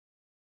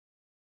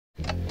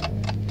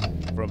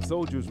From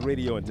Soldiers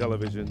Radio and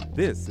Television,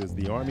 this is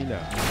the Army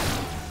Now.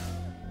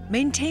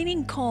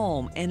 Maintaining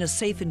calm and a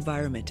safe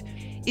environment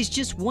is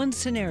just one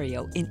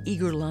scenario in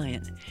Eager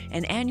Lion,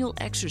 an annual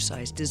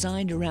exercise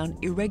designed around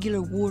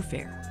irregular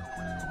warfare.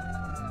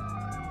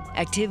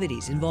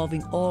 Activities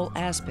involving all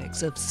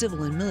aspects of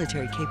civil and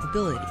military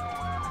capability.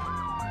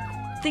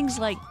 Things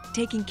like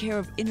taking care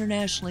of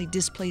internationally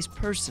displaced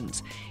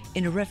persons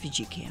in a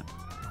refugee camp.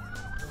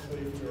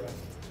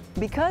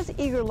 Because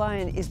Eager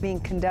Lion is being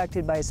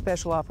conducted by a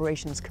Special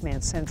Operations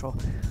Command Central,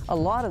 a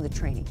lot of the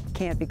training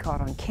can't be caught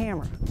on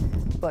camera.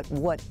 But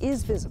what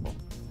is visible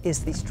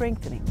is the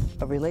strengthening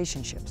of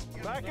relationships.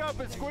 Back up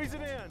and squeeze it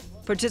in.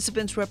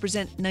 Participants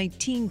represent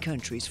 19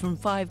 countries from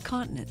 5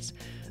 continents.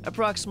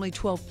 Approximately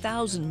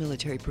 12,000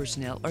 military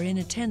personnel are in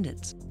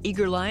attendance.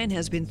 Eager Lion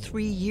has been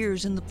 3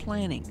 years in the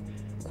planning.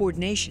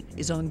 Coordination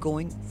is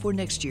ongoing for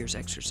next year's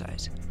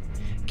exercise.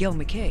 Gail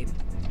McCabe,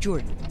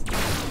 Jordan.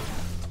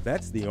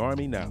 That's the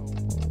Army Now.